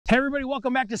Hey everybody,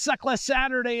 welcome back to Suckless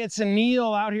Saturday. It's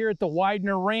Neil out here at the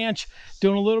Widener Ranch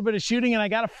doing a little bit of shooting, and I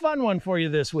got a fun one for you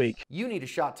this week. You need a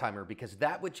shot timer because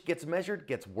that which gets measured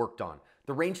gets worked on.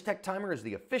 The Range Tech Timer is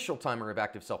the official timer of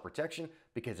Active Self-Protection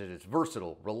because it is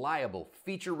versatile, reliable,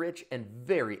 feature-rich, and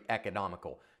very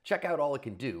economical. Check out all it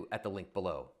can do at the link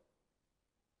below.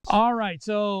 All right,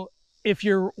 so if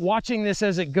you're watching this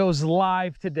as it goes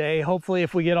live today, hopefully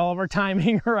if we get all of our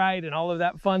timing right and all of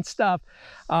that fun stuff,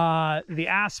 the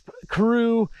ASP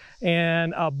crew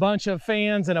and a bunch of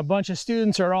fans and a bunch of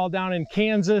students are all down in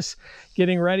Kansas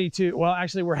getting ready to, well,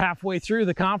 actually we're halfway through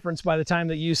the conference by the time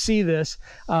that you see this.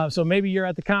 So maybe you're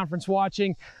at the conference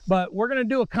watching, but we're going to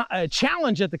do a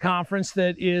challenge at the conference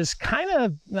that is kind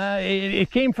of,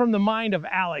 it came from the mind of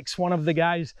Alex, one of the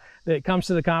guys that comes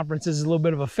to the conference is a little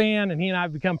bit of a fan, and he and I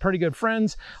have become pretty good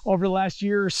friends over the last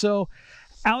year or so.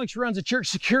 Alex runs a church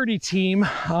security team.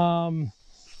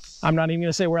 I'm not even going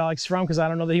to say where Alex is from because I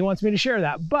don't know that he wants me to share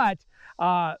that.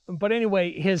 But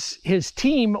anyway, his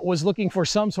team was looking for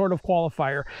some sort of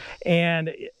qualifier.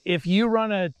 And if you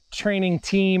run a training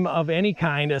team of any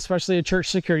kind, especially a church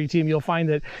security team, you'll find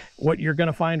that what you're going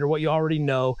to find, or what you already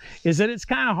know, is that it's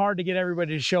kind of hard to get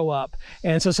everybody to show up.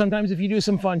 And so sometimes if you do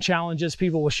some fun challenges,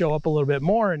 people will show up a little bit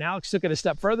more. And Alex took it a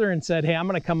step further and said, hey, I'm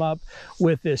going to come up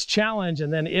with this challenge,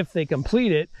 and then if they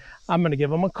complete it, I'm going to give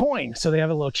them a coin. So they have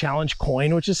a little challenge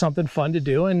coin, which is something fun to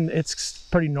do, and it's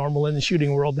pretty normal in the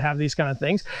shooting world to have these kind of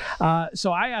things.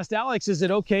 So I asked Alex, is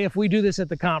it okay if we do this at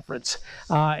the conference?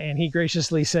 And he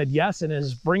graciously said yes, and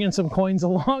is bringing some coins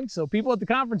along. So people at the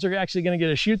conference are actually going to get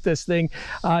to shoot this thing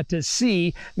to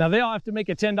see. Now they all have to make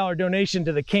a $10 donation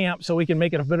to the camp so we can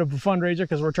make it a bit of a fundraiser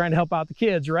because we're trying to help out the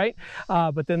kids, right?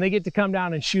 But then they get to come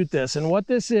down and shoot this. And what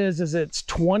this is it's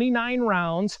 29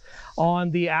 rounds on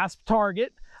the ASP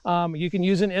target. You can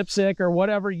use an IPSC or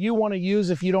whatever you want to use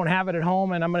if you don't have it at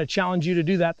home, and I'm going to challenge you to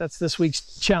do that. That's this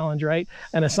week's challenge, right?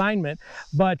 An assignment.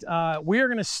 But we are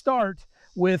going to start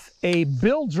with a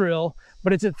bill drill,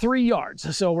 but it's at 3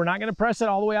 yards. So we're not going to press it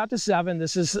all the way out to 7.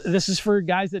 This is for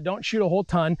guys that don't shoot a whole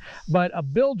ton, but a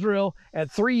bill drill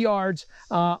at 3 yards.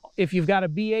 If you've got a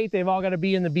B8, they've all got to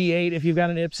be in the B8. If you've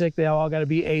got an IPSC, they all got to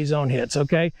be A zone hits,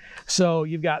 okay? So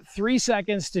you've got 3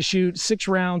 seconds to shoot 6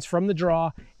 rounds from the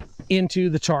draw into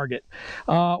the target.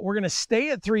 We're going to stay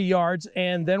at 3 yards,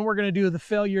 and then we're going to do the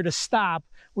failure to stop,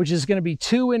 which is going to be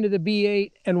 2 into the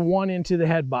B8 and 1 into the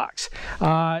head box.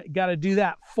 Got to do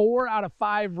that 4 out of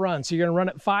 5 runs. So you're going to run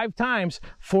it 5 times.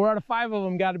 4 out of 5 of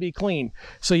them got to be clean.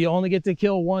 So you only get to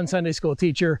kill 1 Sunday school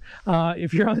teacher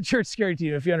if you're on the church security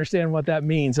team, if you understand what that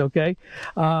means, okay?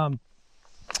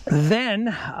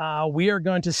 Then we are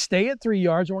going to stay at 3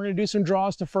 yards, and we're going to do some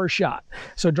draws to first shot.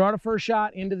 So draw to first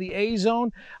shot into the A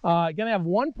zone. Going to have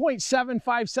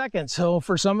 1.75 seconds. So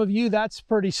for some of you, that's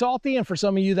pretty salty, and for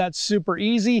some of you, that's super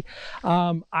easy.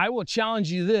 I will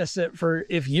challenge you this, that for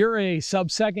if you're a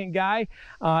sub-second guy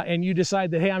and you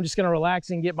decide that, hey, I'm just going to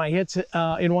relax and get my hits in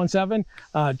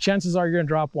 1.7, chances are you're going to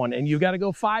drop one. And you've got to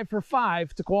go 5 for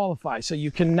 5 to qualify. So you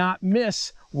cannot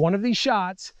miss one of these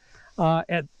shots.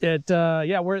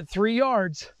 Yeah, we're at 3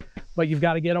 yards, but you've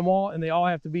got to get them all, and they all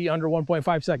have to be under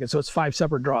 1.5 seconds. So it's 5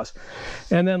 separate draws.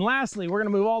 And then lastly, we're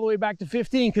going to move all the way back to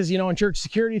 15 because, you know, in church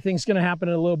security, things going to happen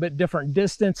at a little bit different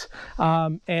distance.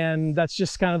 And that's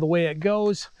just kind of the way it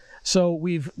goes. So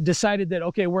we've decided that,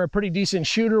 okay, we're a pretty decent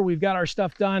shooter. We've got our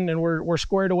stuff done, and we're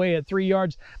squared away at 3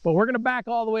 yards, but we're going to back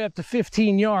all the way up to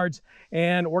 15 yards,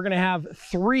 and we're going to have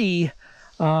 3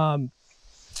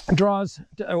 draws.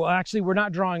 Well, actually, we're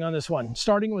not drawing on this one.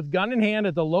 Starting with gun in hand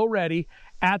at the low ready,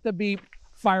 at the beep,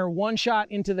 fire 1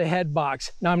 shot into the head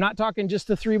box. Now, I'm not talking just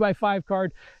the 3x5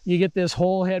 card. You get this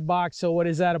whole head box. So what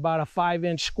is that? About a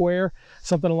 5-inch square,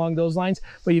 something along those lines.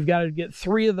 But you've got to get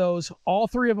 3 of those. All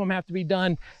 3 of them have to be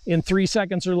done in 3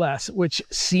 seconds or less, which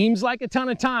seems like a ton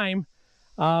of time.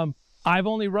 I've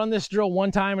only run this drill 1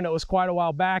 time, and it was quite a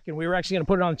while back, and we were actually going to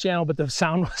put it on the channel, but the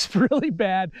sound was really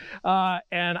bad,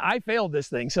 and I failed this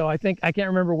thing. So I can't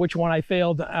remember which one I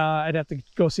failed. I'd have to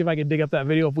go see if I could dig up that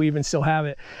video if we even still have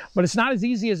it. But it's not as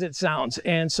easy as it sounds,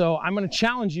 and so I'm going to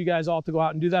challenge you guys all to go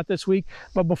out and do that this week.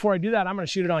 But before I do that, I'm going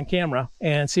to shoot it on camera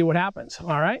and see what happens.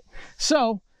 All right?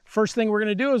 So first thing we're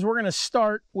going to do is we're going to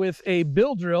start with a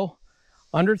bill drill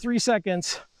under 3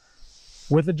 seconds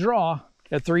with a draw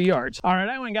at 3 yards. All right,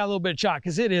 I went and got a little bit of chalk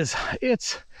because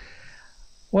it's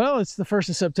Well, it's the 1st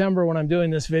of September when I'm doing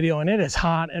this video, and it is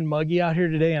hot and muggy out here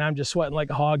today, and I'm just sweating like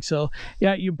a hog. So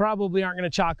yeah, you probably aren't going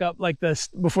to chalk up like this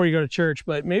before you go to church,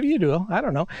 but maybe you do. I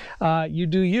don't know. You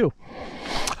do you.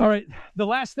 All right, the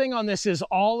last thing on this is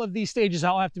all of these stages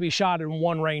all have to be shot in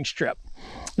one range trip.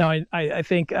 Now, I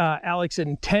think Alex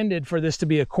intended for this to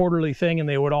be a quarterly thing, and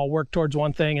they would all work towards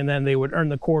one thing, and then they would earn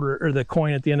the quarter or the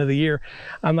coin at the end of the year.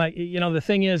 I'm like, you know, the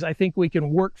thing is, I think we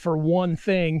can work for one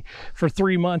thing for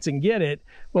 3 months and get it,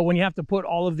 but when you have to put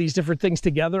all of these different things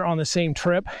together on the same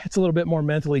trip, it's a little bit more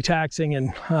mentally taxing.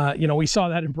 And you know, we saw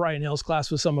that in Brian Hill's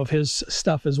class with some of his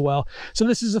stuff as well. So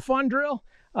this is a fun drill.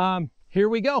 Here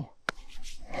we go.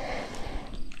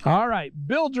 All right,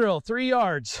 bill drill, 3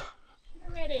 yards.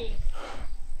 Ready.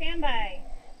 Stand by.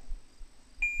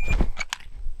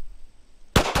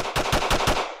 All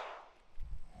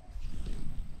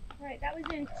right, that was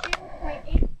in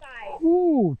 2.85.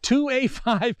 Ooh,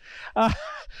 285.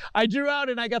 I drew out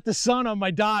and I got the sun on my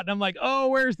dot, and I'm like, oh,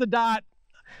 where's the dot?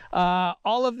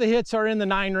 All of the hits are in the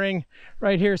 9 ring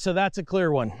right here, so that's a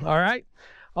clear one. All right.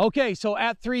 Okay, so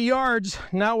at 3 yards,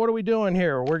 now what are we doing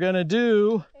here? We're gonna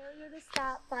do Failure to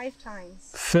stop 5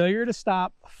 times. failure to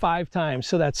stop 5 times.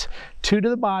 So that's 2 to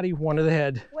the body, 1 to the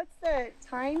head. What's the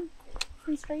time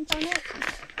constraint on it?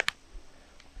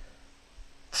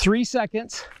 3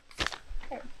 seconds.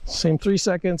 Okay. Same 3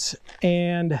 seconds.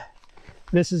 And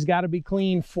this has got to be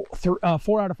clean 4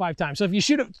 out of 5 times. So if you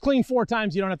shoot it clean 4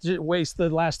 times, you don't have to waste the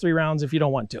last 3 rounds if you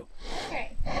don't want to.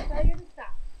 Okay, failure to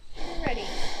stop. Shooter ready.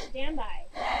 Stand by.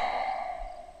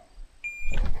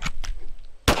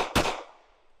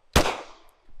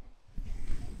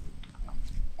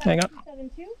 Hang on.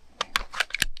 7-2.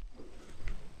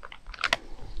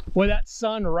 Boy, that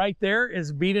sun right there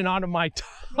is beating onto my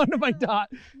dot.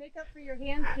 Make up for your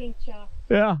hand paint job.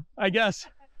 Yeah, I guess.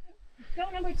 Go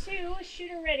number 2,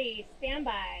 shooter ready. Stand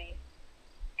by.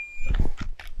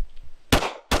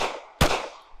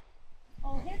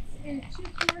 All hits in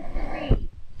 2-4-3.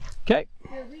 Okay.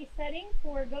 You're resetting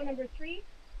for go number 3.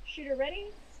 Shooter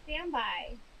ready. Stand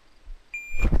by.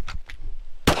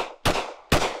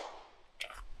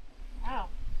 Wow.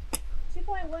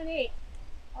 2.18.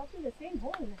 All through the same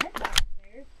hole in the head box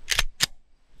there.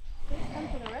 Please come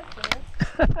for the rest of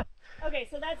it. Okay,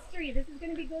 so that's 3. This is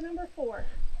going to be go number 4.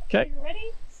 Okay. Shooter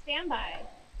ready. Stand by.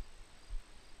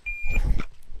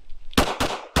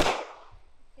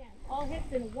 Again, all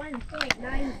hits in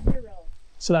 1.90.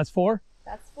 So that's 4.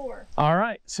 That's 4. All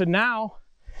right. So now,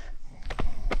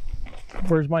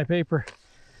 where's my paper?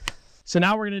 So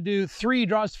now we're going to do 3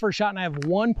 draws to first shot, and I have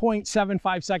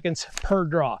 1.75 seconds per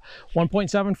draw.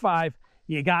 1.75.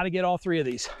 You got to get all 3 of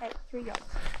these. Okay, 3 yards.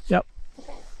 Yep.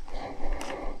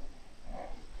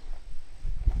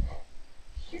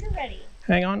 Shooter ready.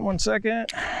 Hang on 1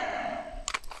 second.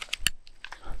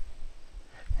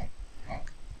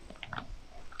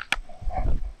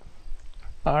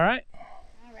 All right.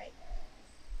 All right.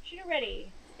 Shooter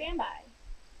ready. Stand by.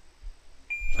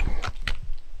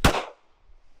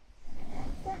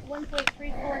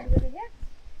 1.34 with a hit.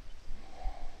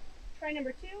 Try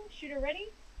number 2. Shooter ready.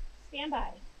 Stand by.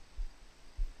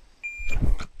 A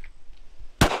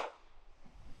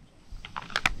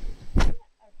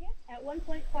hit at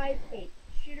 1.58.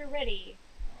 Shooter ready.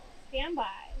 Stand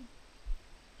by.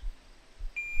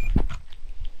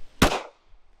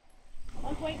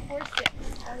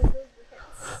 1.46. All of those were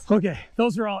hits. Okay,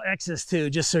 those are all X's too,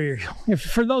 just so you're,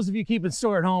 for those of you keeping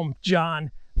store at home,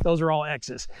 John, those are all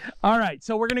X's. All right,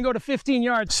 so we're gonna go to 15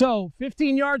 yards. So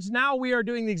 15 yards, now we are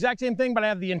doing the exact same thing, but I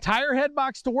have the entire head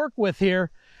box to work with here.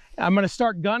 I'm gonna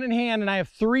start gun in hand, and I have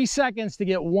 3 seconds to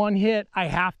get 1 hit. I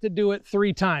have to do it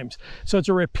 3 times. So it's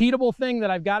a repeatable thing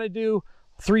that I've gotta do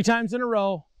 3 times in a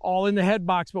row, all in the head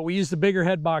box, but we use the bigger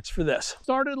head box for this.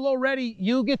 Started low ready,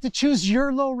 you get to choose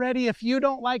your low ready. If you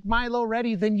don't like my low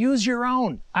ready, then use your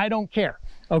own. I don't care,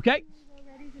 okay? Low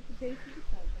ready's at the base of the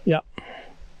target. Yep.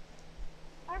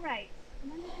 All right.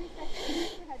 Come on, 3 seconds.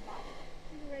 Use your head box.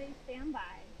 Shooter ready. Stand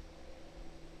by.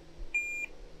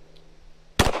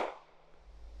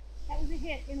 That was a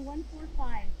hit in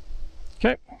 145.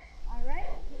 Okay. All right.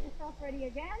 Get yourself ready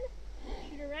again.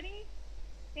 Shooter ready.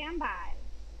 Stand by.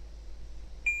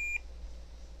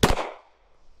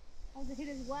 That was a hit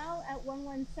as well at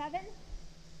 117.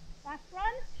 Last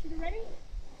run. Shooter ready.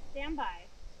 Stand by.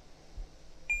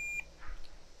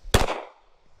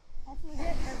 Also a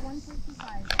hit at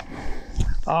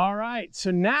 155. All right, so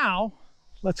now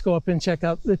let's go up and check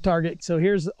out the target. So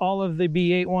here's all of the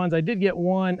B8 ones. I did get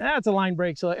 1. That's a line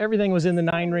break, so everything was in the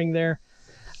 9 ring there.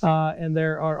 And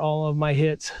there are all of my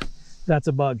hits. That's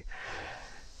a bug.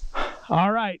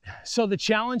 All right, so the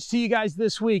challenge to you guys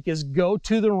this week is go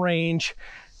to the range,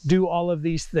 do all of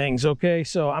these things. Okay,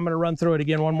 so I'm going to run through it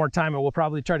again one more time, and we'll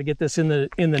probably try to get this in the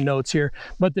notes here.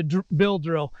 But the bill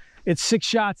drill, it's 6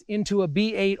 shots into a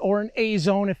B8 or an A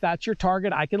zone. If that's your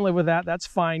target, I can live with that. That's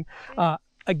fine.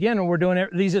 Again, we're doing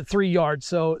these at 3 yards,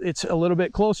 so it's a little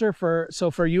bit closer.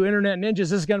 So for you internet ninjas,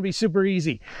 this is going to be super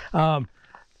easy.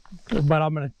 But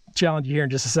I'm going to challenge you here in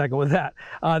just a second with that.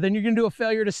 Then you're going to do a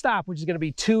failure to stop, which is going to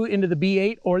be 2 into the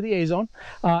B8 or the A zone,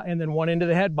 and then 1 into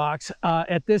the head box.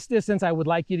 At this distance, I would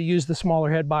like you to use the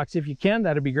smaller head box if you can.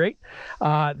 That'd be great.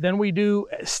 Then we do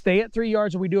stay at 3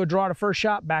 yards, and we do a draw to first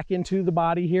shot back into the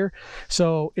body here.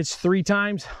 So it's 3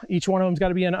 times. Each one of them's got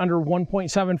to be in under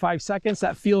 1.75 seconds.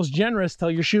 That feels generous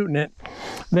till you're shooting it.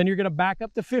 Then you're going to back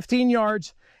up to 15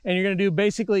 yards. And you're going to do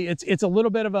basically, it's a little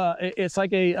bit of it's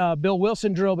like a Bill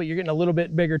Wilson drill, but you're getting a little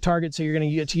bit bigger target. So you're going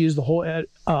to get to use the whole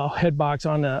head box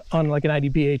on like an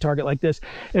IDPA target like this.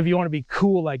 If you want to be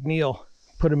cool like Neil,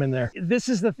 put them in there. This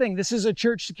is the thing. This is a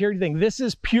church security thing. This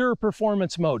is pure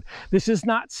performance mode. This is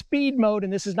not speed mode,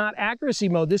 and this is not accuracy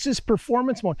mode. This is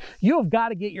performance mode. You have got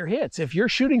to get your hits. If you're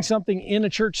shooting something in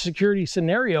a church security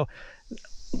scenario,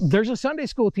 there's a Sunday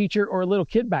school teacher or a little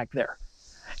kid back there.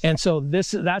 And so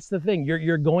that's the thing.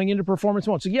 You're going into performance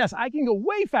mode. So yes, I can go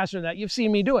way faster than that. You've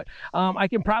seen me do it. I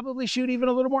can probably shoot even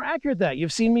a little more accurate than that.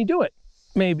 You've seen me do it.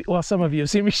 Maybe, well, some of you have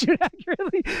seen me shoot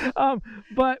accurately.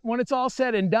 But when it's all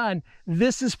said and done,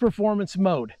 this is performance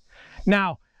mode.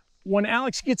 Now, when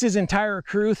Alex gets his entire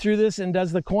crew through this and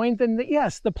does the coin, then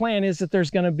yes, the plan is that there's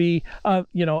going to be a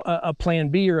plan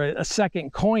B or a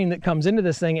second coin that comes into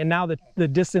this thing. And now the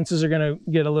distances are going to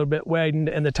get a little bit widened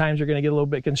and the times are going to get a little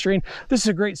bit constrained. This is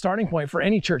a great starting point for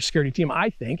any church security team,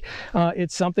 I think.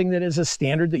 It's something that is a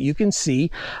standard that you can see.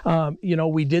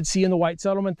 We did see in the White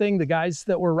Settlement thing, the guys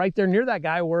that were right there near that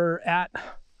guy were at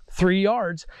 3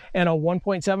 yards, and a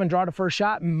 1.7 draw to first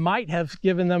shot might have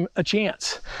given them a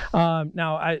chance.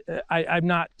 Now, I'm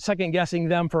not second guessing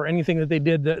them for anything that they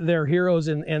did. They're heroes,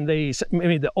 and they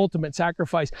made the ultimate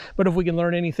sacrifice. But if we can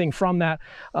learn anything from that,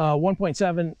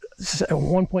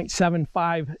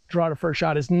 1.75 draw to first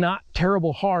shot is not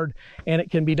terrible hard, and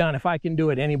it can be done. If I can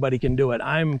do it, anybody can do it.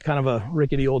 I'm kind of a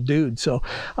rickety old dude, so.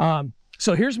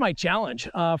 So here's my challenge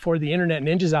for the internet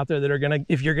ninjas out there that are gonna,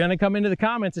 if you're gonna come into the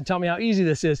comments and tell me how easy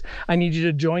this is, I need you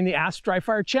to join the Asp Dry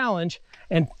Fire Challenge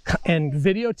and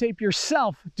videotape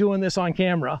yourself doing this on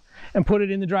camera and put it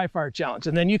in the Dry Fire Challenge.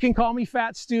 And then you can call me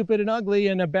fat, stupid, and ugly,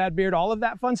 and a bad beard, all of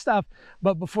that fun stuff.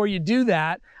 But before you do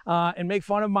that and make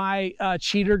fun of my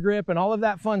cheater grip and all of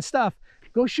that fun stuff,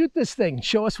 go shoot this thing,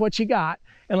 show us what you got,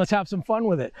 and let's have some fun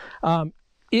with it.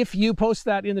 If you post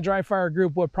that in the Dry Fire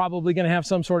group, we're probably going to have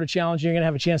some sort of challenge. You're going to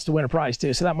have a chance to win a prize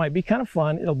too. So that might be kind of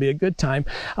fun. It'll be a good time.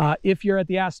 If you're at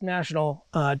the Asp National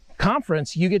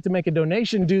Conference, you get to make a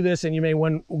donation, do this, and you may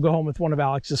go home with one of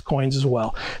Alex's coins as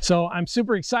well. So I'm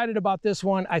super excited about this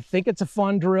one. I think it's a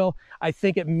fun drill. I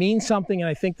think it means something, and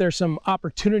I think there's some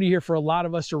opportunity here for a lot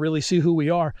of us to really see who we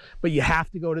are. But you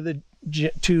have to go to the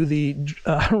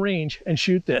range and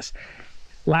shoot this.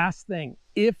 Last thing,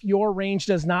 if your range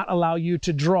does not allow you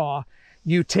to draw,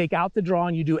 you take out the draw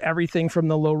and you do everything from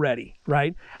the low ready,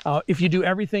 right? If you do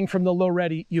everything from the low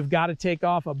ready, you've got to take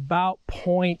off about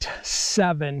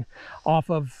 0.7 off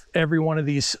of every one of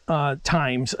these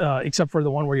times, except for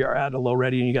the one where you're at a low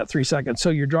ready and you got 3 seconds. So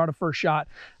your draw to first shot,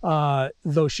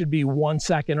 those should be 1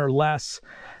 second or less.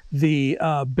 The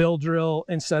bill drill,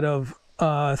 instead of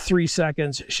 3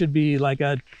 seconds, should be like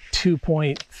a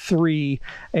 2.3,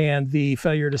 and the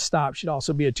failure to stop should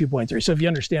also be a 2.3. So if you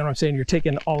understand what I'm saying, you're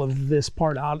taking all of this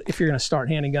part out if you're going to start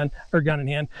hand and gun or gun in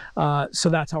hand. So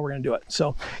that's how we're going to do it.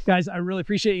 So guys, I really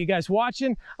appreciate you guys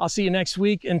watching. I'll see you next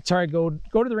week, and try to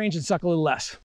go to the range and suck a little less.